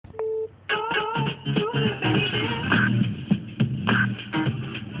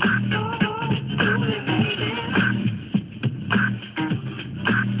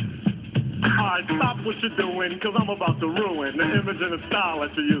doing, cause I'm about to ruin the image and the style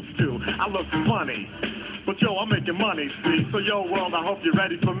that you used to. I look funny, but yo, I'm making money, see? So yo, world, I hope you're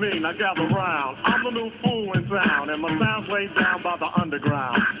ready for me. Now gather round. I'm the new fool in town, and my sound's laid down by the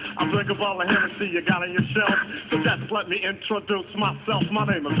underground. I drink a bottle of Hennessy you got on your shelf, so just let me introduce myself. My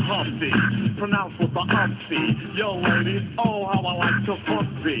name is Humpty, pronounced with the umpty. Yo, ladies, oh, how I like to bump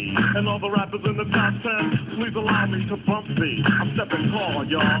thee. And all the rappers in the top 10, please allow me to bump thee. I'm stepping tall,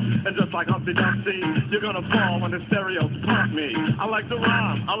 y'all, and just like Humpty Dumpty, you're gonna fall when the stereos pump me. I like to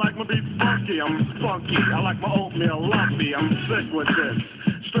rhyme, I like my beats funky, I'm spunky. I like my oatmeal lumpy, I'm sick with this.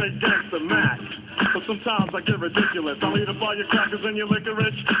 Straight gangster Mac. But sometimes I get ridiculous. I'll eat up all your crackers and your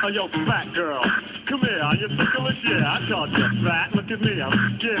licorice. Oh, yo, fat girl, come here. Are you ticklish? Yeah, I called you fat. Look at me, I'm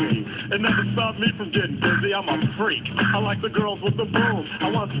skinny. It never stopped me from getting busy. I'm a freak. I like the girls with the boom. I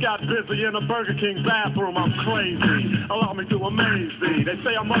once got busy in a Burger King bathroom. I'm crazy. Allow me to amaze thee. They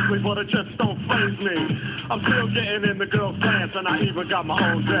say I'm ugly, but it just don't faze me. I'm still getting in the girls' pants, and I even got my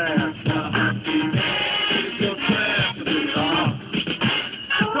own dance.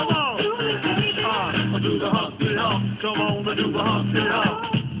 Come on. Do the Humpty Hump, come on and do the Humpty Hump.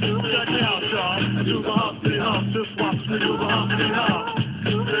 Check it out, y'all. Do the Humpty Hump, just watch me do the Humpty Hump.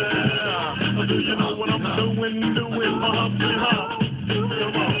 Yeah, do you know what I'm doing my Humpty Hump?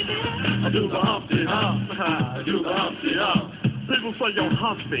 Come on, do the Humpty Hump, do the Humpty Hump. People say, yo,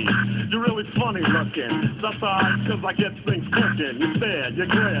 Humpty, you're really funny looking. That's alright, cause I get things cooking. You stare, you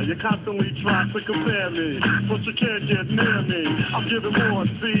glare, you constantly try to compare me, but you can't get near me. I'm giving more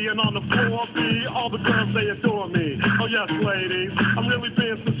C, and on the floor B, all the girls, they adore me. Oh yes, ladies, I'm really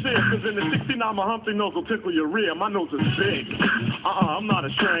being sincere, cause in the 69, my Humpty nose will tickle your rear. My nose is big. I'm not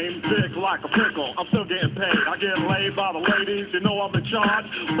ashamed, big like a pickle. I'm still getting paid. I get laid by the ladies, you know I'm in charge.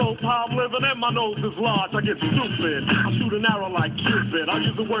 So how I'm living and my nose is large. I get stupid. I shoot an arrow like Cupid. I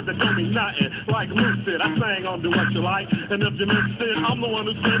use a word that don't mean nothing, like lucid. I sang on Do What You Like, and if you missed it, I'm the one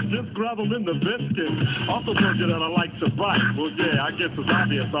who said just grab them in the biscuit. Also told you that I like to bite. Well, yeah, I guess it's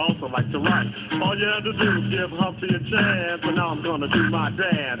obvious I also like to write. All you had to do was give Humpty a chance, and now I'm gonna do my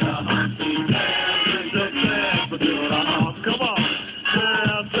dance. The Humpty dance is the dance, but do the hump. Come on,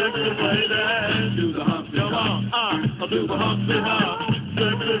 yeah, sexy lady. Do the Humpty Come on, I'll do the Humpty Hump.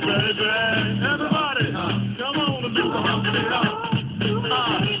 Sexy baby, everybody, come on and do the Humpty Hump.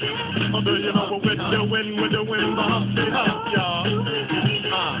 Do you know what we're doing the Humpty Hump, y'all?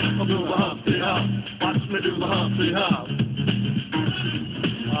 I'll do the Humpty Hump. Watch me do the Humpty Hump.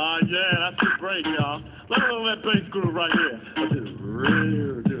 Yeah, that's too great, y'all. Let me know that bass groove right here.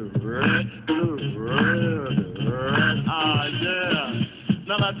 Yeah.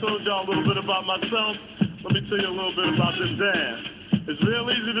 Now that I told y'all a little bit about myself, let me tell you a little bit about this dance. It's real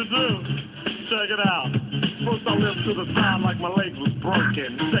easy to do. Check it out. First I limped to the side like my legs was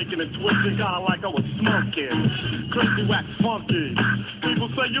broken, shaking and twisting, kinda like I was smoking. Crazy, wax, funky. People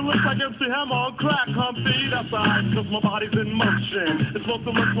say you look like MC Hammer on crack, Humpty. That's alright, cause my body's in motion. It's supposed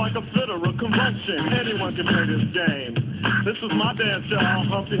to look like a fit or a commotion. Anyone can play this game. This is my dance, y'all.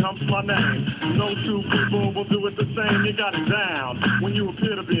 Humpty Hump's my name. No two people will do it the same. You got it down when you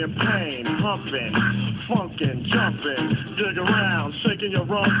appear to be in pain. Humping, funkin', jumping, jig around, shaking your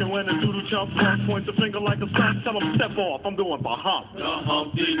rump, and when the doodle jump punk points a finger like a son, tell him step off. I'm doing the hump. The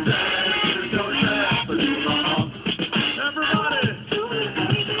Humpty dance is your dance. I do the hump. Everybody,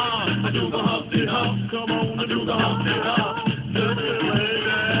 I do the Humpty Hump. Come on and do the Humpty Hump. Sexy lady,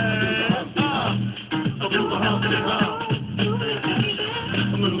 I do the Humpty Hump.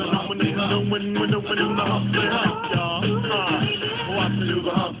 When the Humpty Hump, y'all. Watch me do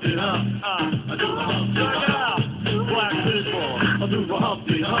the Humpty Hump. I do the Humpty Hump. Black people, I do the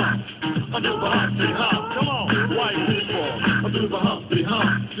Humpty Hump. I do the Humpty Hump. Come on, white people, I do the Humpty Hump.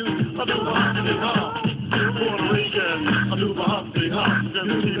 I do the Humpty Hump. Puerto Rican, I do the Humpty Hump.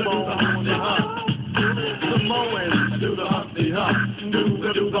 Just keep on the hump. Samoan, I do the Humpty Hump.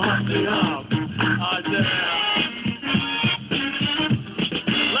 Do the Humpty Hump.